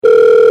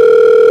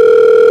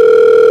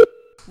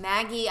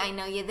Maggie, I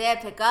know you're there.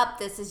 Pick up.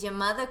 This is your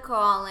mother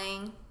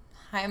calling.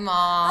 Hi, Mom.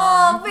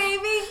 Oh,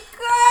 baby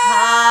girl.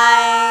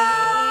 Hi.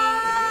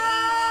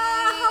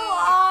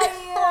 How are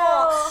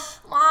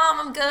you?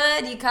 Mom, I'm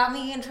good. You caught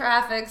me in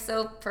traffic,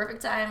 so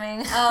perfect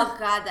timing. Oh,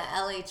 God, the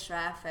LA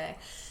traffic.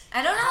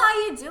 I don't know how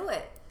you do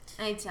it.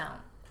 I don't.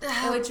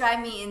 It would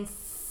drive me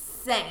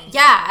insane.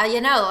 Yeah,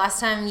 you know, last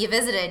time you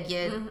visited,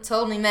 you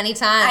told me many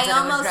times that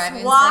it would drive me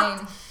I almost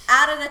walked insane.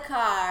 out of the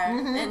car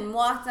and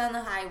walked on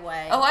the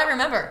highway. Oh, I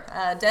remember.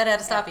 Dad had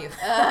to stop you.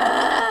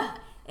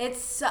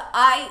 It's so,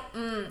 I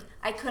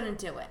couldn't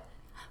do it.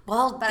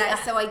 Well, But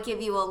so I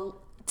give you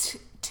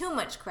too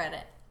much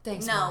credit.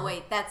 Thanks, No, Mom.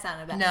 wait, that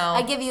sounded bad. No.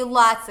 I give you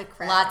lots of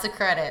credit. Lots of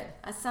credit.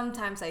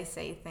 Sometimes I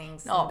say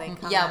things. Oh, and they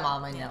come yeah, out,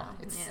 Mom, I know. you know,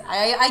 It's, you know.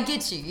 I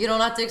get you. You don't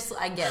have to.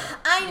 I get it.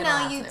 I don't know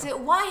have you to. do.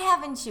 Why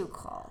haven't you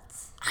called?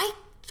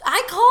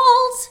 I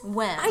called.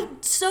 When? I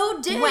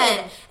so did. When?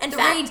 In 3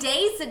 fact,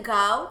 days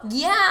ago.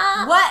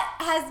 yeah. What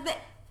has been?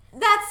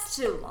 That's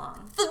too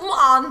long.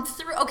 Mom,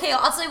 okay,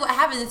 I'll tell you what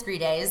happened in 3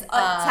 days.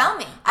 Tell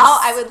me.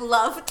 I would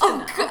love to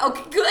know.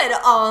 Okay, good.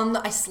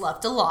 I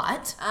slept a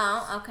lot.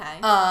 Oh,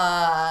 okay.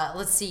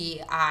 Let's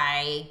see.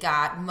 I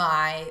got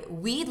my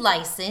weed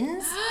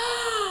license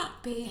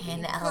Baby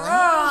in girl.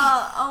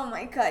 LA. Oh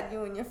my God,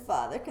 you and your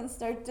father can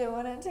start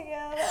doing it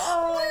together.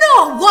 Oh my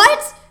No, God.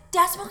 what?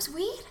 Dad smokes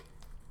weed?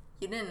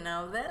 You didn't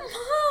know this? Mom.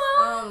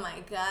 Oh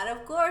my God,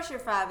 of course your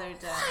father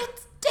does.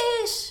 What?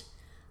 Dish.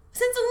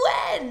 Since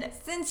when?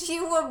 Since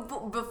you were,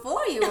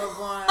 before you were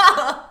born.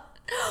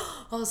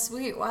 Oh,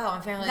 sweet. Wow,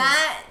 my family.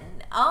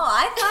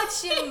 I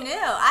thought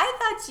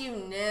you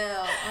knew.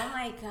 Oh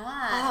my God.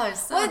 Oh, I have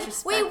so much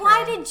respect Wait, for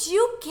why him. did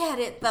you get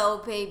it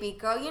though, baby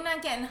girl? You're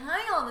not getting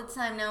high all the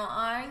time now,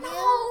 are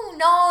you?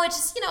 No, it's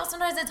just,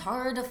 sometimes it's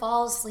hard to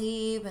fall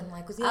asleep, and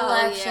like with the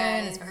election,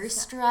 yeah, it's very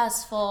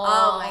stressful.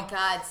 Oh my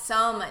God,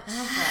 so much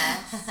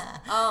stress.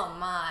 Oh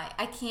my,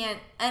 I can't.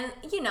 And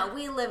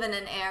we live in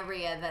an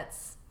area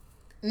that's.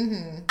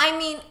 I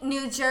mean,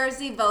 New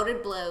Jersey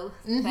voted blue,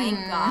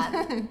 thank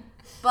God.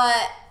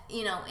 But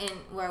in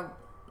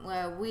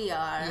where we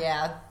are,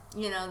 Yeah.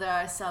 there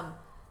are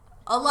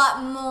a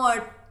lot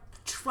more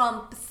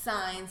Trump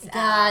signs out.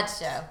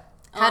 Gotcha.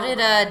 How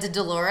did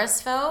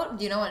Dolores vote?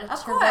 Do you know what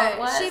Of her vote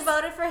was? course, she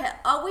voted for Hillary.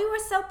 Oh, we were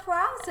so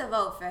proud to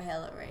vote for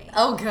Hillary.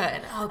 Oh,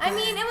 good. Oh, good. I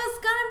mean, it was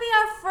gonna be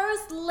our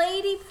first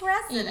lady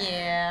president.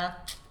 Yeah.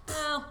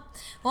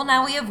 Well,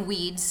 now we have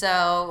weed,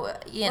 so,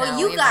 Well,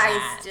 we you have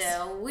guys that.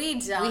 do. We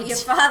don't. We Your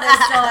do. father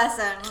still has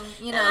to,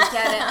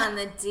 get it on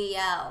the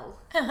DL.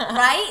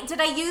 Right?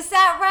 Did I use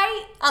that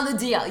right? On the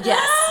deal,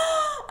 yes.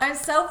 I'm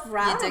so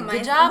proud You did of good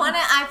myself. job.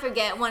 I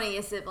forget, one of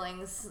your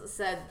siblings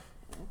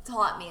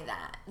taught me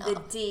that. The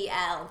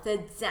DL,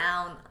 the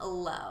down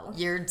low.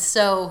 You're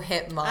so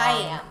hip, Mom. I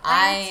am.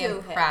 I I'm too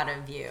am hip. proud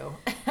of you.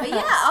 But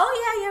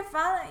your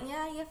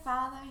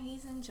father,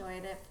 he's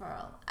enjoyed it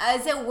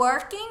is it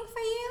working for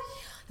you?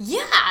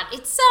 Yeah,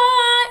 it's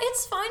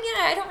fine.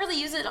 Yeah, I don't really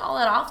use it all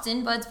that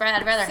often, but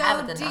I'd rather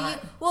have it than not.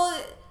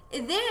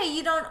 There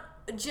you don't.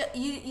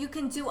 You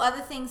can do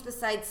other things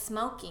besides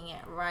smoking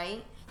it,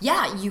 right?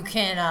 Yeah, you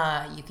can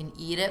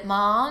eat it,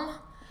 Mom.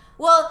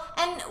 Well,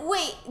 and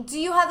wait, do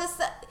you have this?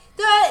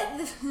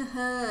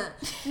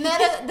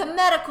 The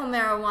medical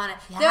marijuana.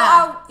 Yeah. There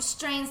are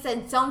strains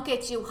that don't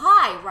get you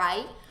high,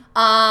 right?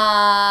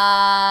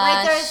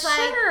 Right, there's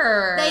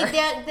sure.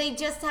 they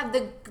just have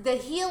the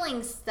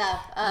healing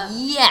stuff of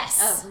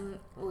Yes. of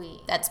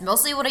weed. That's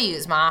mostly what I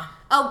use, Ma.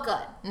 Oh,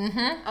 good.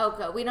 Mm-hmm. Oh,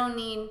 good. We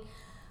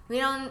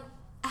don't.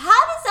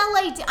 How does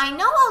LA do? I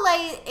know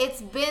LA.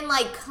 It's been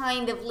like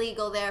kind of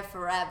legal there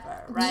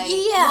forever, right?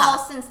 Yeah. Well,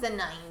 since the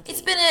 90s.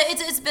 It's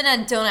been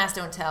a don't ask,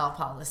 don't tell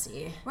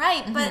policy.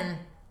 Right, but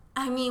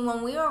I mean,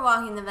 when we were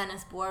walking the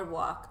Venice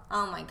Boardwalk,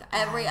 oh my God,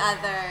 every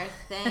other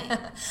thing.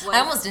 Was, I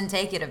almost didn't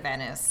take you to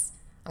Venice.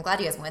 I'm glad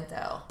you guys went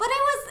though. But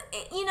it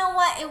was, you know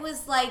what? It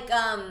was like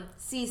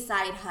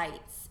Seaside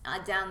Heights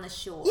down the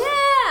shore.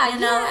 Yeah,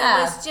 it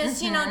was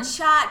just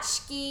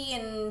tchotchke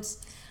and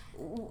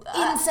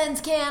Incense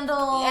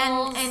candles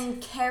and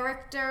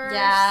characters.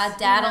 Yeah,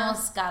 Dad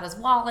almost got his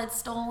wallet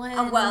stolen.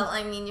 Oh, well,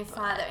 I mean, your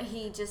father,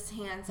 he just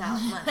hands out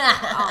money.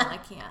 I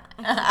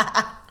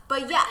can't.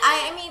 But yeah,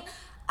 I mean,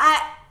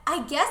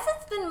 I guess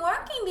it's been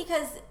working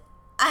because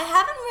I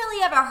haven't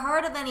really ever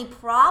heard of any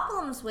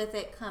problems with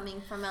it coming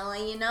from LA,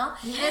 Yeah.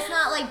 It's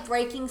not like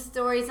breaking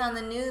stories on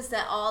the news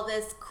that all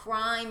this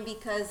crime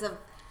because of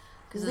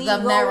legal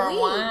the marijuana.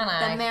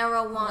 Weed. The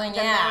marijuana. Well,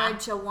 yeah.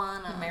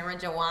 Marijuana.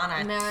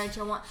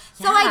 Marijuana.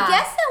 So I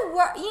guess it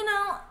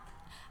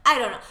I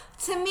don't know.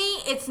 To me,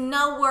 it's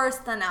no worse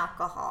than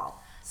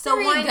alcohol. So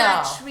There you why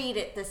not go. treat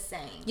it the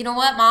same? You know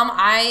what, Mom?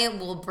 I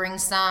will bring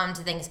some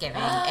to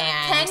Thanksgiving,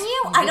 and Can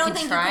you? we I don't can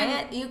think try you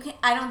it. can. You can.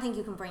 I don't think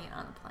you can bring it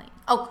on the plane.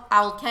 Oh,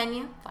 I'll Can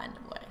you? find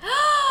a way.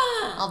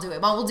 I'll do it,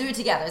 Mom. We'll do it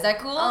together. Is that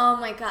cool? Oh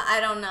my God, I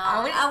don't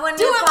know. When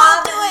do your it,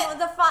 Mom, father, do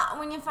it.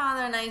 When your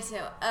father and I too.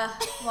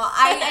 Well,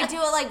 I do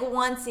it like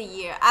once a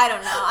year. I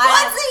don't know.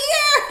 Once a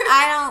year.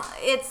 I don't.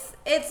 It's.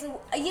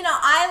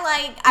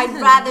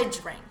 I'd rather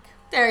drink.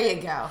 There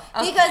you go.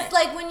 Okay. Because,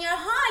 like, when you're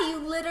high, you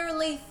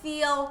literally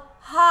feel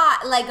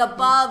hot, like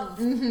above.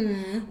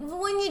 Mm-hmm.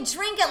 When you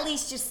drink, at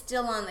least you're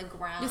still on the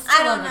ground. You're still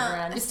I don't on the know.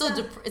 ground. You're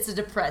still it's a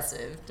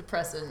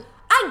depressant.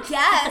 I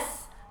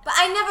guess, but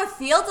I never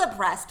feel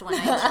depressed when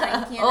I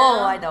drink. You know?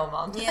 Oh, I know,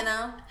 Mom. You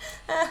know.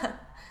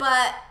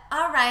 But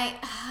all right.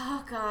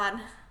 Oh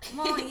God.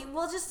 Well,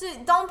 we'll just do.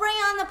 Don't bring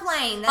on the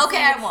plane. That's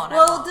okay, I won't.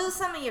 We'll do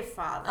some of your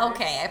father's.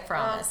 Okay, I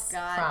promise. Oh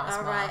God. Promise,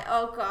 all Mom. right.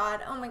 Oh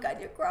God. Oh my God.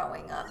 You're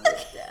growing up.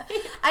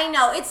 I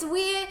know. It's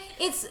weird.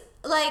 It's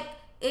like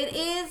it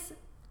is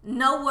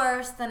no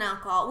worse than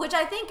alcohol, which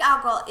I think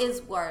alcohol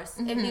is worse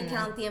if you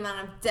count the amount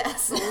of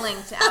deaths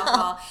linked to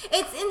alcohol.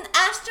 It's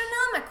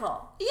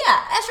astronomical.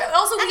 Yeah.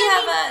 Also, we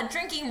have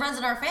drinking runs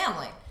in our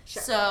family.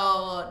 Sure.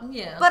 So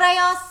yeah. But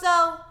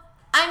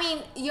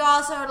you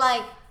also are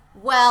like,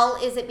 well,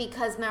 is it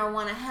because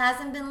marijuana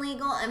hasn't been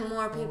legal and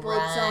more people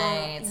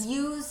don't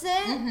use it?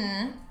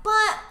 Mm-hmm.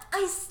 But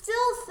I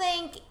still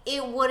think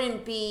it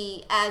wouldn't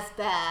be as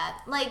bad.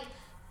 Like,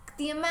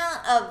 the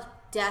amount of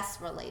deaths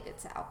related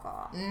to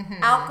alcohol.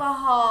 Mm-hmm.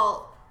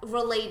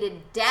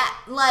 Alcohol-related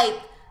death,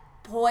 like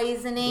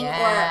poisoning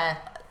or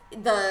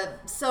the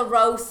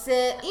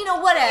cirrhosis,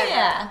 whatever.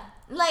 Yeah.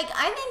 Like,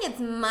 I think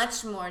it's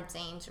much more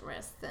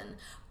dangerous than...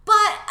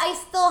 But I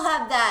still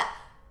have that...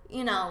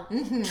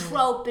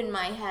 trope in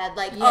my head,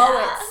 like,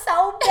 oh, it's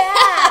so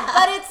bad,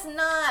 but it's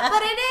not,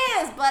 but it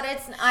is, but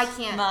it's, I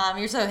can't. Mom,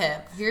 you're so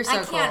hip. You're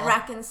so cool. I can't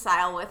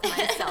reconcile with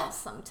myself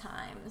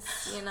sometimes,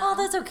 Oh,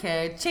 that's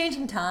okay.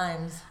 Changing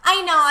times.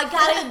 I know, I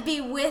gotta be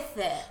with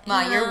it.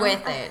 Mom, you're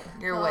with it.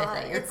 You're with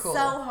it. You're cool.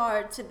 It's so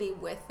hard to be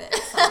with it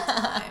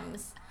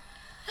sometimes.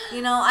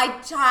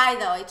 I try,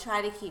 though. I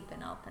try to keep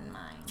an open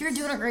mind. You're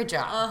doing a great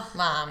job,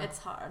 Mom. It's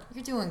hard.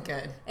 You're doing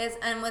good.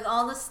 And with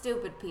all the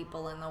stupid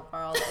people in the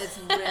world, it's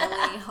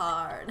really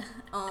hard.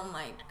 Oh,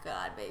 my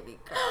God, baby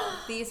girl.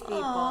 These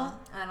people,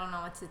 I don't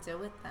know what to do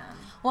with them.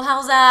 Well,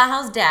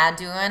 how's Dad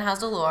doing? How's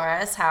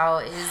Dolores? How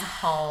is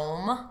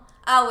home?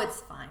 Oh,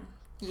 it's fine.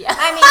 Yeah.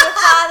 I mean, your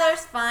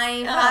father's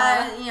fine.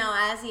 Father,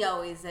 as he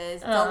always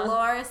is.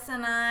 Dolores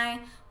and I,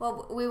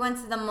 we went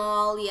to the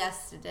mall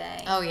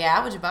yesterday. Oh, yeah?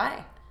 What'd you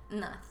buy?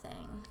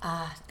 Nothing.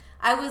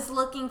 I was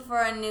looking for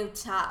a new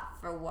top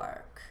for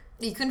work.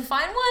 You couldn't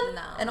find one?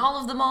 No. In all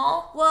of them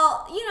all?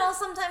 Well,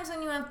 sometimes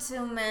when you have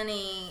too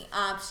many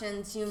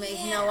options, you make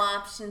no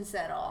options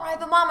at all. Right,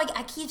 but Mom,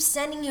 I keep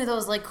sending you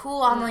those, like,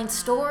 cool online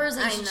stores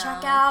that you should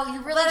check out. You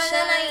really should.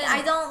 Then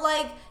I don't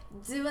like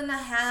doing the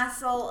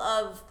hassle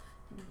of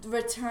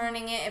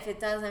returning it if it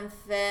doesn't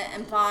fit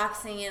and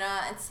boxing it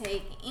up and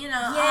taking,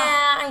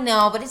 Yeah, I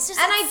know, but it's just...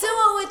 And I do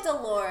it with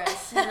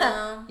Dolores,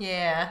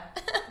 Yeah.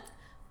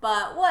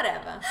 But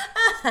whatever.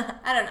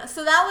 I don't know.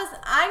 So that was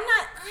I'm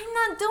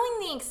not doing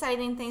the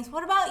exciting things.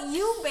 What about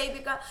you,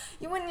 baby girl?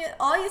 You and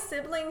all your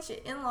siblings, you're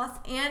in Los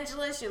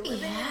Angeles, you're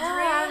living your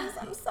dreams.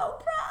 I'm so proud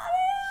of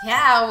you.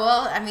 Yeah,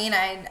 well, I mean,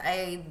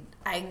 I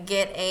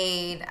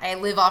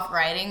live off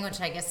writing,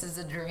 which I guess is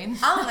a dream.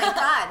 Oh my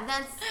God.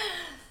 That's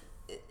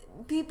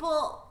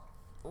people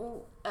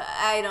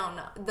I don't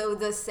know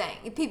the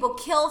saying. People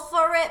kill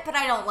for it, but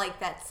I don't like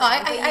that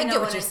saying. I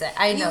get what you're saying.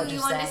 I know what you're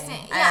saying.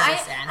 Understand. Yeah, I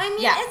understand. I mean,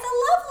 it's a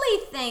lovely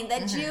thing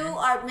that you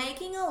are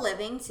making a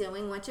living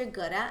doing what you're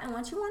good at and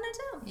what you want to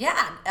do.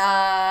 Yeah.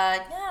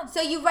 Yeah.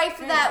 So you write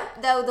for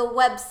the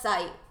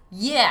website.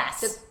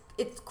 Yes.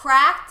 It's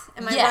cracked.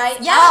 Am I right?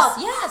 Yes.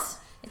 Yes.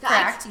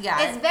 Correct, you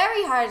got it. It's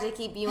very hard to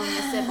keep you and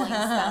your siblings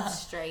stuff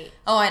straight.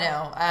 Oh, I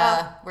know.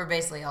 We're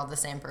basically all the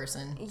same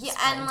person. Yeah,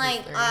 and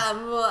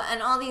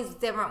and all these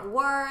different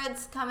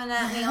words coming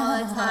at me all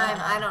the time.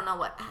 I don't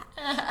know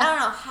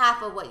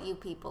half of what you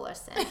people are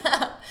saying.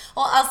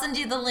 Well, I'll send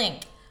you the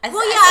link. I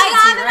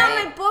have it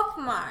on my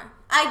bookmark.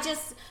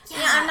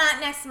 I'm not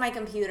next to my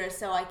computer,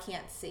 so I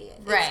can't see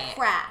it. It's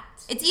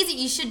cracked. It's easy.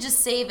 You should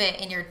just save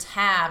it in your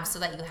tab so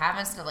that you have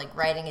instead of like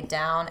writing it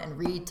down and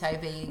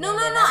retyping. No.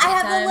 I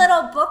have a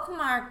little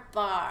bookmark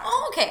bar.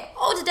 Oh, okay.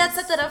 Oh, did Dad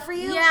set that up for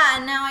you? Yeah,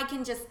 and now I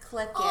can just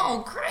click it.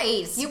 Oh,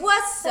 great. You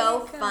were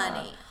so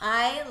funny.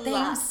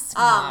 Thanks,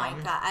 oh my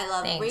God. I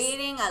love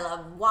reading. I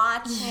love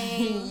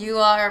watching. You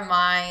are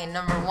my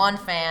number one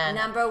fan.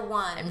 Number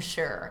one. I'm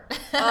sure.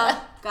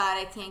 Oh God,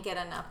 I can't get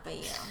enough of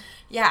you.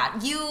 Yeah,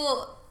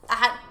 you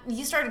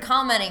started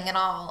commenting in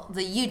all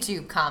the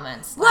YouTube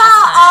comments. Well,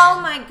 oh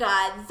my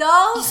God,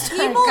 those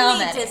people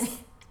need to.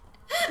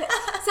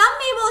 Some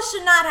people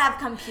should not have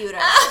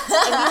computers. If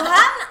you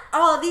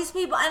haven't, these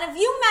people, and if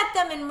you met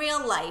them in real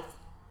life,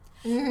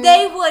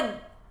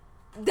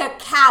 they're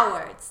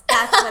cowards.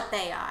 That's what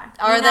they are.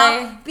 Are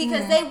they?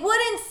 Because they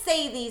wouldn't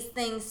say these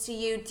things to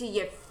you to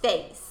your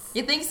face.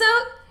 You think so?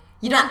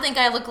 You don't think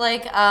I look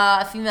like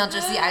a female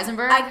Jesse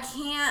Eisenberg? I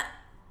can't.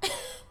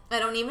 I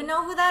don't even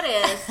know who that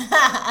is.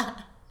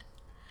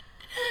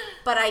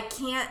 But I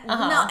can't.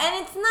 No, and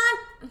it's not.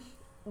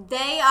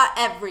 They are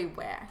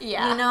everywhere.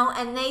 Yeah.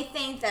 And they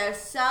think they're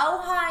so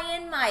high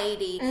and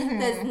mighty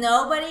because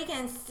nobody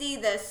can see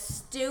their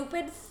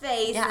stupid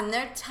face and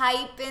they're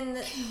typing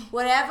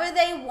whatever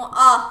they want.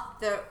 Oh,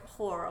 they're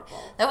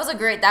horrible. That was a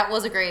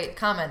great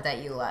comment that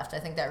you left. I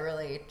think that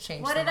really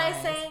changed. What the did I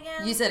minds. say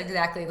again? You said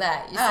exactly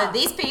that. You said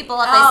these people,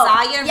 if they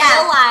saw you in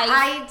real life.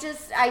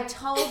 I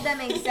told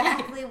them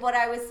exactly what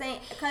I was saying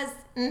because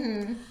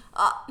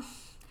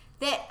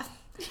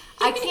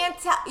I can't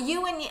tell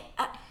you and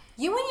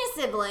your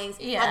siblings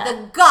have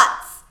the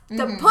guts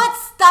to put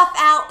stuff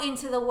out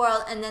into the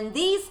world, and then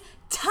these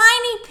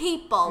tiny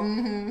people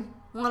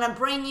want to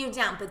bring you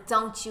down, but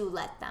don't you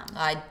let them.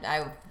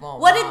 I won't.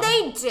 What did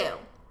they do?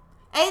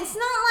 And it's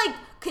not like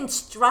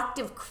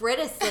constructive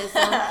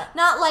criticism.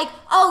 Not like,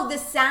 oh, the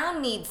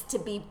sound needs to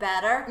be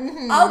better.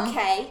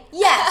 Okay,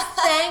 yes,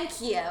 thank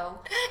you.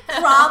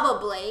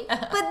 Probably.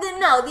 But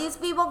no, these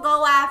people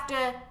go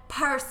after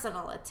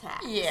personal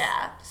attacks.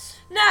 Yeah.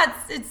 No,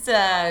 it's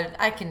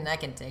I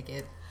can take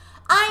it.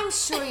 I'm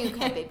sure you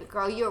can, baby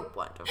girl. You're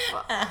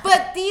wonderful.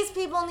 But these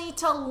people need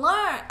to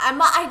learn.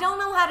 I don't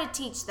know how to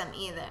teach them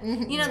either.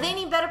 You know, they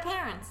need better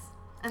parents.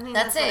 I think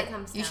that's what it. it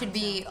comes You down should to.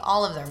 be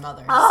all of their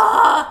mothers.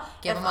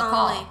 Give them a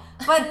call.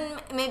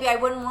 But maybe I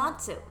wouldn't want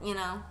to, you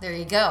know. There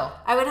you go.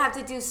 I would have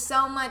to do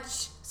so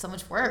much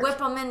work. Whip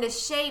them into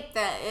shape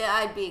that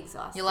I'd be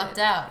exhausted. You lucked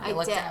out. I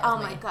did. Oh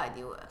my God,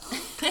 you.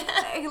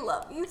 I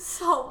love you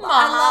so much. Mom,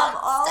 I love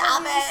all stop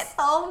of you it.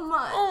 so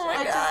much. Oh my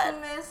I God.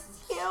 just miss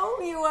you.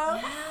 You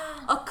are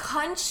a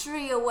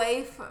country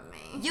away from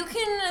me. You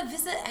can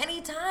visit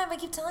anytime. I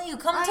keep telling you,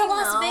 come to I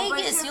Las know,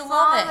 Vegas. but You'll your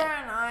love father it.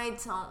 and I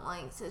don't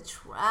like to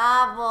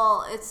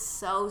travel. It's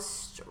so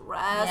stressful.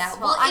 Yeah.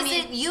 Well, is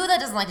it you that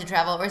doesn't like to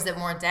travel, or is it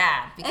more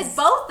Dad? It's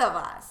both of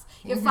us.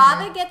 Your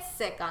father gets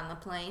sick on the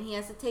plane. He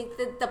has to take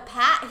the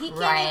patch. He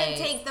can't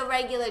even take the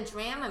regular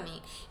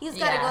Dramamine. He's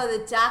got to go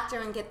to the doctor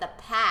and get the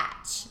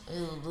patch.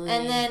 Ooh,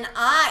 and then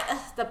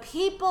the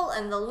people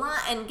and the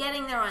line and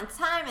getting there on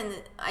time, and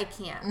I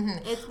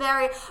can't. It's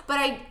very. But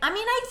I mean,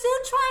 I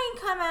do try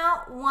and come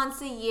out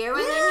once a year,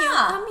 and then you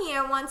come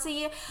here once a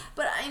year.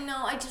 But I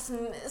know I just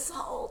miss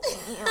holding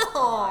you.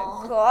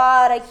 Oh my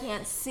God, I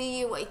can't see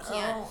you. I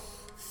can't.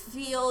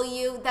 Feel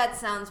you. That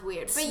sounds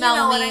weird, but smell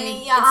you know me. what I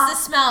mean. Yeah, it's the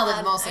smell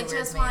that mostly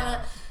weirds me out. I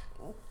just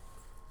want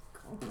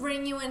to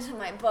bring you into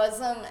my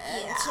bosom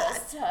and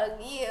just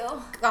hug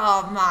you.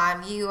 Oh,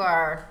 Mom, you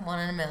are 1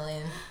 in a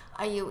million.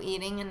 Are you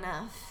eating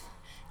enough?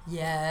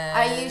 Yes.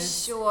 Are you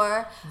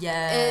sure?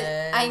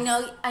 Yes. I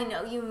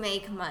know you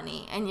make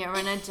money and you're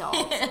an adult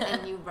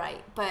and you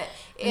write, but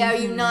are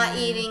you not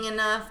eating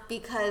enough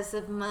because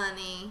of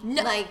money?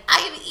 No, like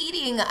I'm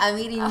eating. Are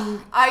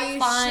you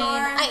fine. Sure?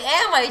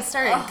 I am. I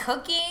started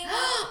cooking.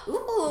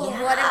 Ooh,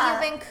 what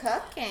have you been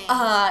cooking?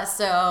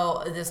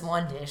 So this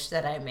one dish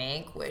that I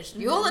make, which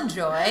you'll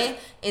enjoy,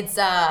 it's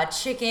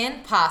chicken,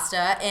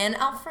 pasta, and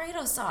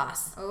Alfredo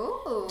sauce.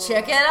 Ooh.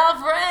 Chicken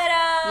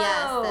Alfredo.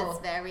 Yes, that's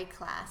very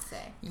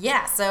classic.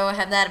 Yeah, so I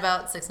have that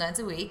about 6 nights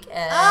a week.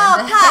 And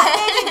Oh,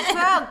 God, baby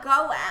girl,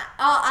 go out.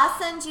 Oh, I'll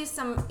send you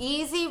some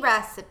easy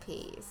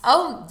recipes.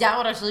 Oh, that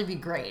would actually be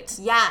great.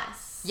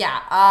 Yes.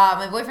 Yeah,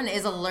 my boyfriend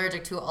is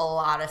allergic to a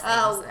lot of things.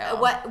 Oh,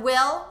 what?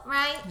 Will,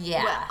 right?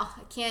 Yeah. Will. Oh,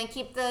 I can't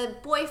keep the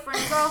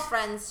boyfriend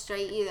girlfriend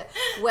straight either.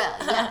 Will,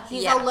 yeah.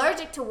 He's Yeah.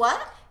 allergic to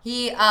what?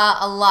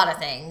 A lot of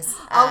things.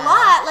 A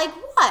lot? Like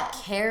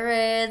what?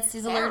 Carrots.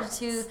 He's allergic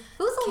to.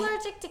 Who's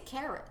allergic to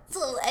carrots?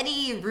 So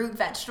any root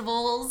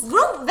vegetables.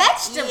 Root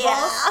vegetables?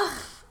 Yeah,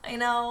 I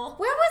know.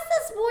 Where was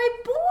this boy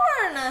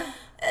born?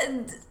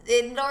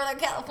 In Northern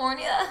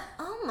California.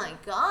 Oh my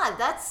God,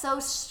 that's so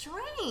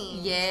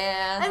strange.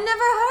 Yeah. I've never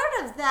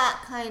heard of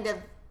that kind of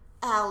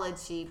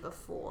allergy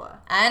before.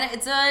 And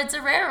it's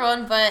a rare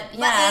one, but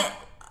yeah.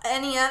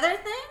 Any other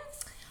things?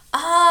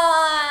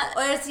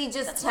 Or is he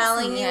just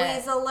telling you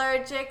he's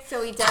allergic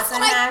so he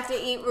doesn't have to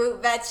eat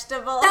root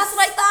vegetables? That's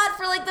what I thought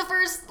for like the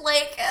first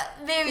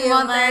maybe Few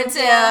month or months,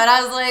 two. yeah. And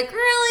I was like,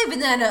 really? But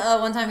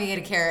then one time he ate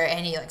a carrot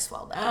and he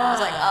swelled up. And I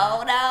was like,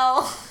 oh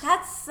no.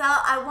 That's so.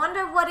 I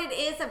wonder what it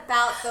is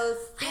about those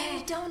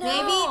things. I don't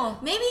know.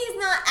 Maybe he's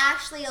not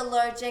actually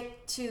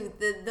allergic to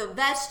the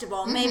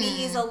vegetable. Maybe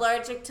he's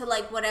allergic to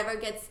whatever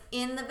gets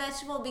in the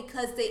vegetable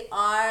because they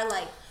are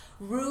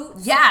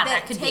roots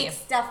that could take be.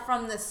 stuff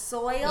from the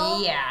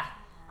soil. Yeah.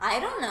 I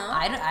don't know.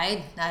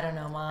 I don't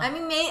know, Mom. I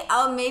mean,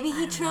 maybe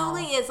he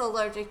truly is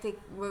allergic to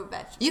root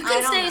vegetables. You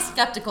can stay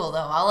skeptical,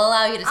 though. I'll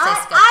allow you to stay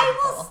skeptical. I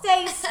will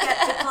stay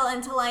skeptical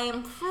until I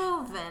am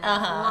proven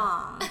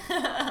wrong.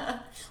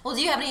 Well,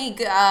 do you have any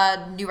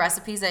new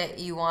recipes that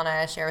you want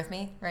to share with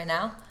me right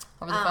now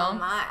over the phone?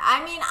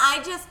 I mean,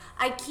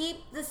 I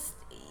keep this.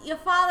 Your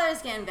father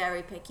is getting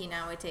very picky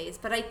nowadays,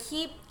 but I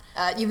keep.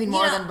 You mean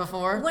more than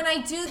before? When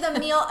I do the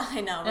meal, I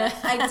know, right?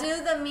 I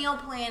do the meal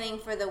planning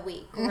for the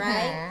week,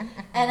 right?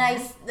 And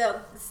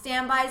the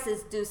standbys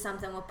is do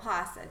something with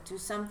pasta, do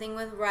something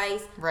with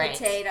rice,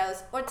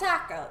 potatoes, or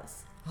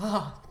tacos.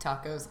 Oh,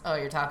 tacos. Oh,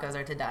 your tacos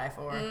are to die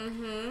for.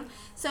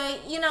 So,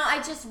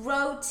 I just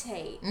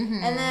rotate.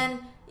 And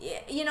then,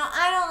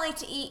 I don't like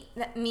to eat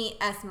meat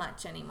as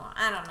much anymore.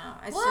 I don't know.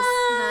 It's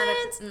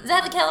just not Is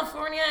that the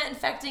California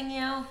infecting you?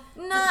 No,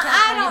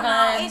 I don't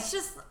know. It's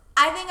just...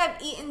 I think I've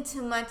eaten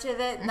too much of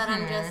it that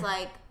I'm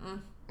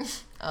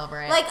just Oh,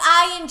 right.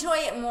 I enjoy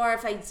it more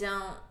if I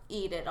don't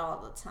eat it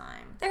all the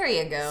time. There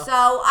you go.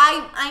 So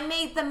I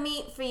made the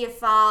meat for your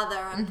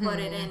father and put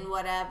it in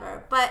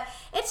whatever. But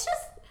it's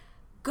just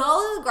go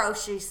to the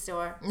grocery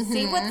store,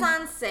 see what's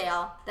on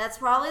sale. That's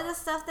probably the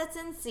stuff that's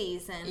in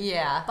season.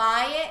 Yeah.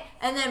 Buy it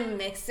and then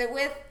mix it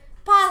with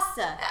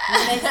pasta.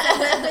 Mix it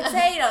with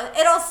potatoes.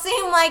 It'll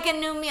seem like a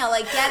new meal.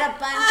 Like get a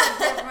bunch of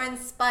different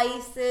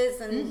spices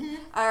and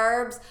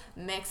herbs,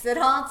 mix it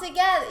all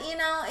together. You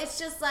know, it's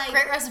just like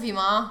Great recipe,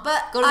 Mom.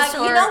 But go to the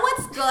store. You know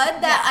what's good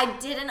that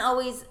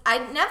I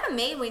never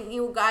made when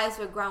you guys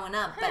were growing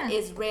up, but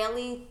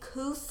Israeli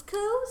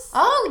couscous.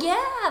 Oh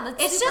yeah,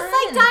 that's It's super just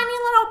like in. tiny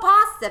little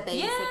pasta,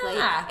 basically.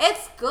 Yeah.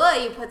 It's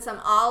good. You put some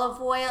olive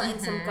oil and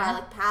some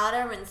garlic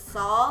powder and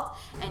salt,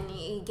 and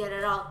you get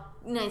it all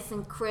nice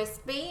and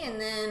crispy,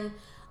 and then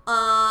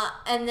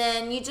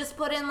you just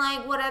put in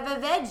like whatever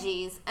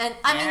veggies, and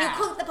I mean you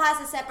cook the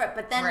pasta separate,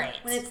 but then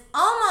when it's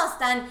almost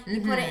done,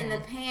 you put it in the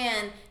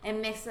pan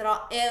and mix it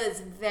all. It was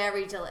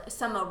very delicious.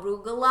 Some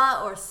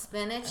arugula or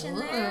spinach in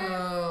there.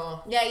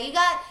 Yeah,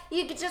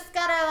 you just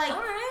gotta like.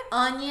 All right.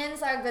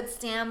 Onions are a good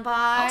standby.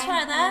 I'll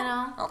try that. You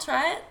know? I'll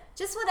try it.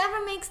 Just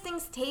whatever makes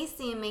things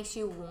tasty and makes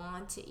you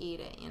want to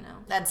eat it, you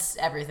know. That's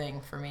everything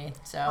for me.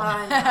 So.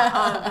 Oh, no. Oh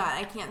God,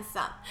 I can't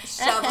stop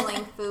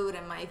shoveling food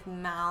in my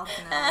mouth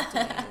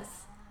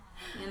nowadays.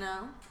 You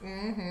know.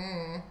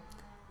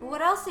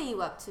 What else are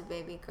you up to,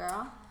 baby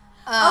girl?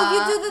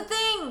 You do the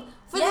thing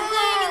for the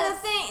thing and the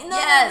thing. No,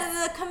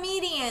 the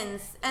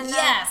comedians and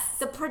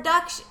the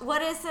production.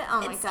 What is it?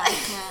 Oh my God, I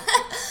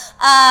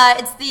can't.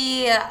 It's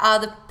the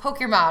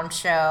Pokemon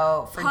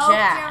show for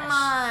Jack.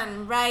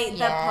 Pokemon, right?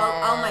 Yes.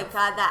 Oh my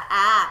God, that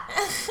app.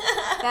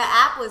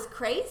 That app was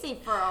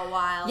crazy for a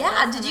while.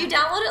 Yeah, did you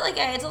download it like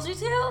I told you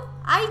to?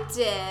 I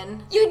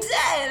did. You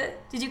did.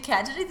 Did you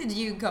catch anything? Did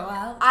you go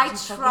out? I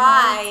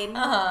tried.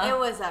 It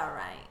was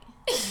alright.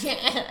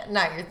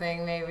 Not your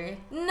thing, maybe.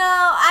 No,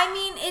 I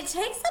mean, it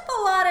takes up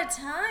a lot of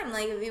time,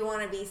 like, if you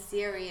want to be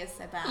serious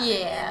about it,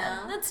 you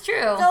know? That's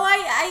true. So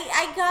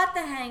I got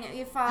the hang of it.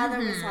 Your father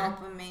was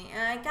helping me,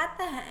 and I got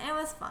the hang. It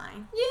was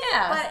fine.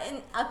 Yeah.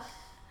 But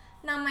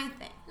not my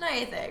thing. Not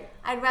your thing.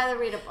 I'd rather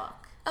read a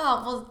book.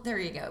 Oh, well, there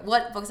you go.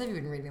 What books have you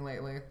been reading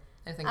lately?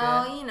 Anything good?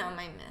 Oh, you know,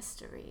 my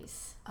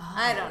mysteries.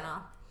 I don't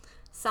know.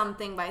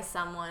 Something by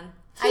someone.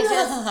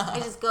 I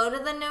just go to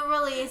the new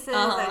releases,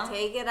 I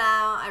take it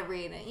out, I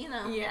read it, you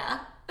know. Yeah.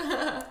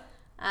 I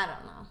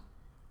don't know.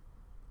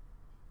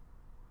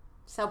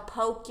 So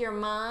Poke Your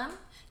Mom?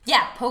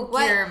 Yeah, Poke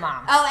Your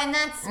Mom. Oh, and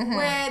that's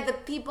where the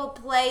people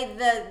play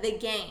the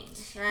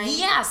games, right?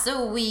 Yeah,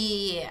 so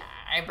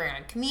I bring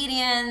on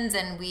comedians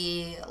and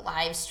we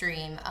live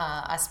stream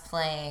us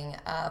playing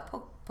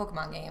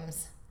Pokemon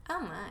games.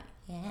 Oh my.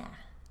 Yeah.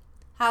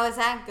 How is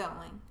that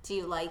going? Do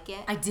you like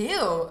it? I do.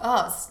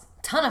 Oh, it's a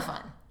ton of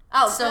fun.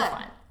 Oh, so good.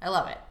 fun. I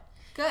love it.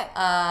 Good.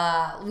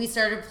 We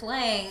started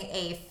playing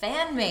a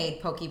fan-made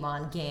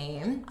Pokemon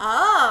game.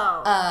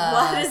 Oh,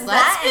 what does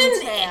That's been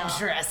entail?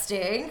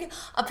 interesting.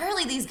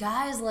 Apparently, these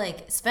guys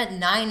spent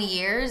 9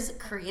 years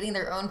creating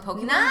their own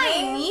Pokemon 9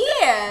 game.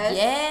 years?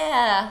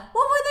 Yeah.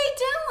 What were they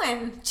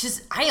doing?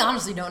 I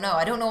honestly don't know.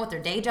 I don't know what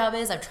their day job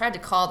is. I've tried to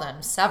call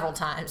them several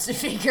times to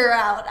figure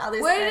out how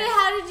this.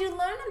 How did you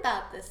learn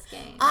about this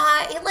game?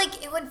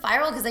 It went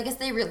viral because I guess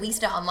they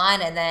released it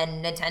online and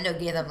then Nintendo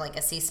gave them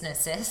a cease and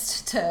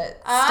assist to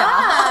stop.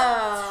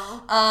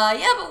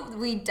 Oh. But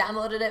we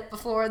downloaded it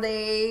before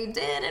they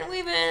did, and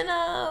we've been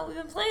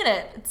playing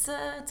it. It's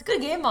a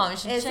good game, Mom. You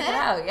should check it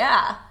out.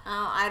 Yeah.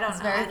 Oh, I don't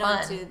know. Very I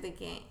don't fun. do the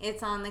game.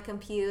 It's on the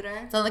computer.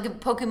 It's like a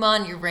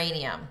Pokemon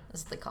Uranium,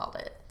 is what they called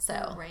it.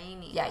 So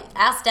Uranium. yeah,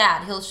 ask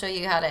Dad. He'll show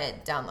you how to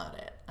download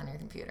it on your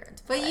computer.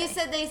 But you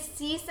said they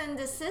cease and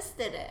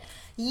desisted it.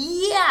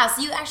 Yeah,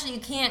 so you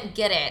can't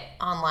get it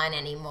online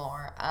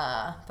anymore.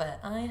 But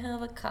I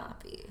have a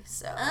copy,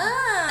 so.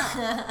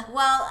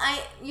 Well,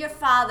 your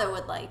father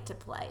would like to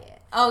play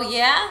it. Oh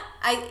yeah?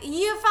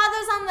 Your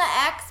father's on the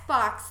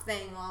Xbox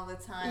thing all the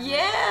time.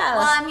 Yeah.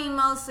 Well, I mean,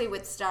 mostly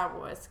with Star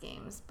Wars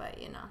games, but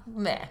you know.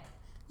 Meh.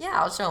 Yeah,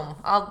 I'll show him.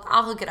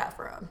 I'll hook it up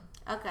for him.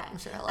 Okay. I'm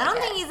sure he'll I don't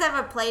like think he's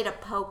ever played a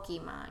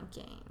Pokemon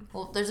game.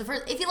 Well, there's a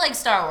first. If you like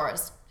Star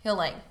Wars, he'll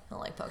like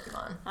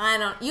Pokemon. I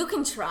don't. You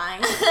can try.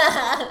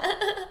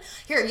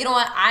 Here, you know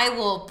what? I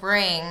will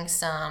bring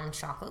some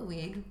chocolate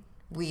weed.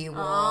 We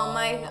will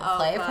play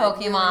God,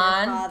 Pokemon. You and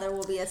your father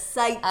will be a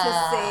sight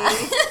to see.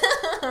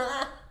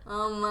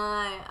 Oh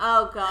my.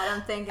 Oh God,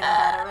 I'm thinking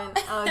about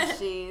it. Oh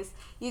jeez.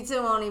 You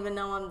two won't even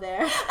know I'm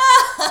there.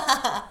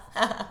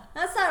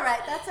 That's all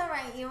right. That's all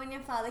right. You and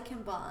your father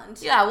can bond.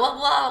 Yeah,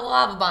 we'll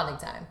have a bonding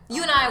time.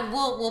 You and I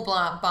will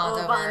bond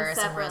over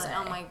some separately. rosé.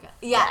 Oh my God.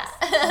 Yes.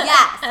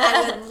 Yes.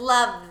 I would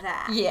love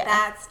that. Yeah.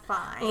 That's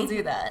fine. We'll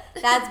do that.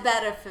 That's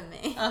better for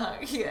me.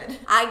 Good.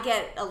 I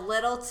get a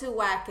little too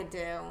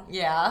wackadoo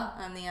Yeah.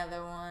 on the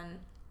other one.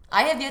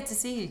 I have yet to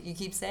see you. You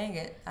keep saying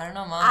it. I don't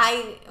know, Mom.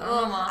 I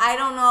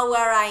don't know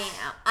where I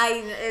am.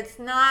 It's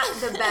not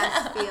the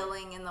best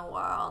feeling in the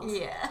world.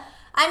 Yeah.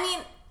 I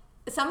mean,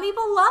 some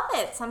people love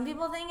it. Some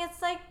people think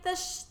it's like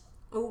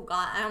oh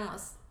God, I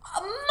almost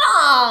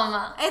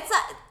Mom! It's some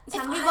If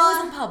people. I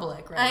was in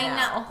public right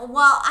now. I know.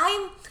 Well,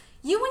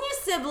 you and your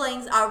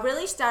siblings are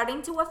really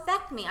starting to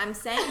affect me. I'm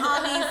saying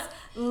all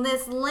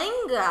this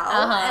lingo,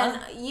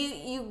 and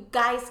you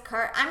guys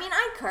curse. I mean,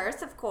 I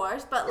curse, of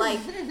course, but like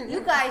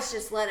you guys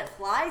just let it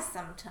fly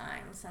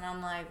sometimes, and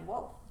I'm like,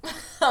 whoa.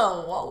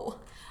 Oh, whoa.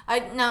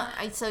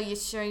 So you're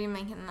sure you're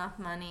making enough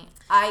money?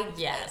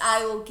 Yes.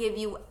 I will give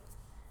you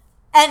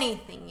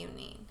anything you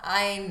need.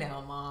 I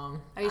know,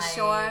 Mom. Are you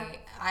sure?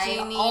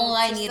 All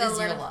I need is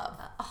your love.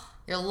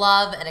 Your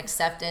love and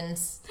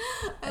acceptance.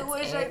 I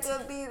wish I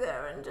could be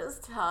there and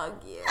just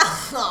hug you.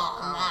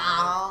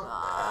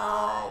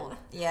 Oh,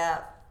 yeah.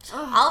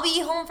 I'll be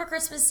home for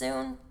Christmas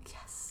soon.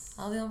 Yes.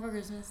 I'll be home for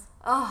Christmas.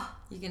 Oh,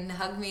 You can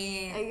hug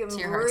me I can to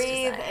your heart's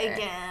breathe desire.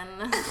 again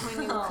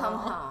when you come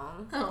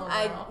home. Oh,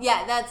 no.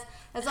 Yeah, that's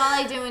all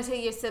I do until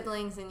your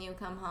siblings and you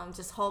come home.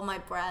 Just hold my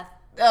breath.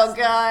 Oh,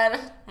 God.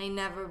 I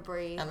never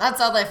breathe. And that's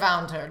how they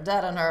found her,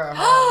 dead in her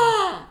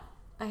home.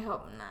 I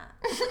hope not.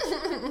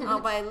 I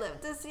hope I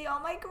live to see all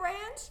my grandchildren.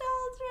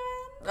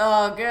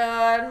 Oh,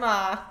 God,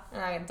 Ma. I'm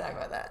not going to talk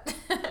about that.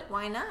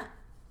 Why not?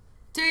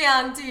 Too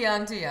young. You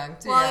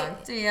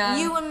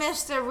and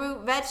Mr.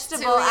 Root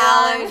Vegetable Too young.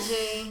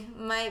 Allergy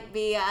might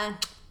be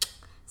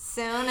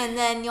soon, and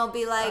then you'll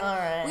be like, All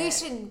right. we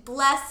should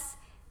bless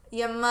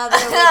your mother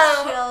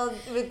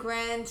with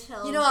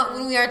grandchildren. You know what?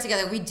 When we are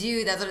together, we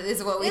do. This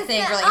is what we Isn't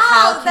think. it? We're like, Oh,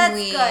 how can that's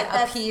we good.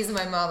 appease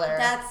my mother?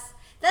 That's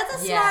a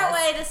smart Yes.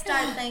 way to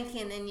start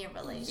thinking in your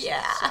relationship.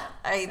 Yeah,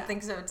 I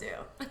think so too.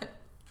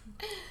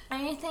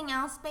 Anything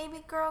else,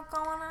 baby girl,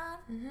 going on?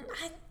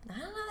 I don't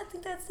know. I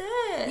think that's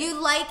it. You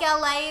like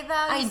LA though?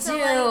 I You do.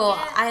 still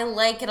like it? I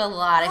like it a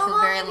lot. I How feel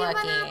long very have you been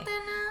lucky. out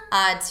there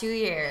now? 2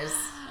 years.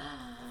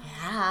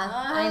 Yeah,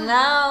 I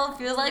know.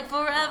 Feels like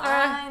forever.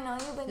 I know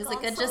you've been Feels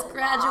gone like I so just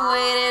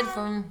graduated long.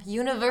 from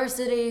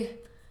university.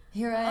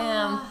 Here I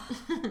am.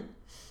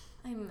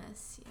 I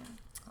miss you.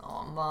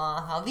 Oh,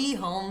 Ma, I'll be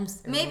home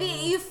soon. Maybe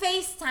you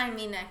FaceTime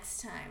me next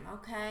time,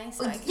 okay?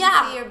 So I can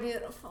Yeah. see your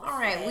beautiful All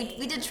right, face.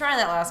 we did try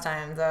that last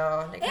time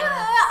though. They Yeah, kinda-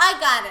 I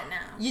got it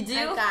now. You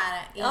do? I got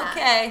it. Yeah.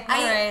 Okay,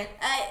 all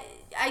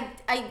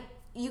right.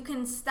 You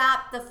can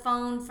stop the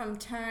phone from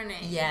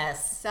turning.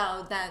 Yes.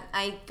 So that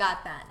I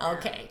got that. Now.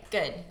 Okay,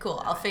 good,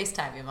 cool. I'll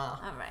FaceTime you, Ma.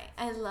 All right.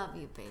 I love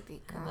you,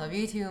 baby girl. Love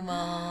you too,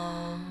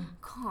 Mom.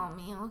 Call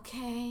me,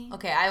 okay?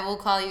 Okay, I will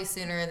call you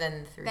sooner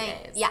than 3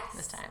 days. Yes.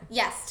 This time.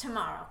 Yes,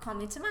 tomorrow. Call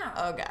me tomorrow.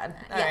 Oh, God.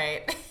 All Yeah.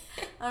 right.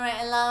 All right.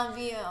 I love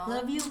you.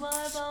 Love you,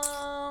 bye,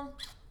 Mom.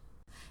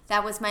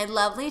 That was my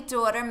lovely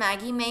daughter,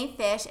 Maggie Mae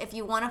Fish. If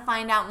you want to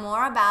find out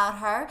more about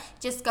her,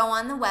 just go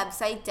on the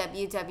website,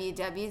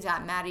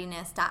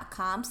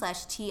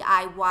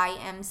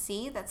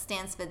 www.maddiness.com/TIYMC. That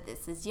stands for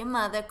This Is Your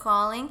Mother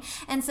Calling.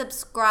 And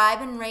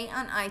subscribe and rate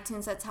on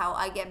iTunes. That's how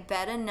I get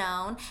better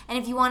known. And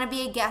if you want to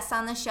be a guest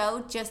on the show,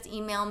 just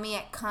email me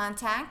at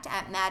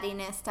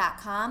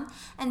contact@maddiness.com.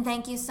 And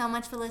thank you so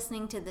much for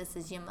listening to This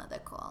Is Your Mother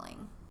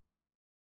Calling.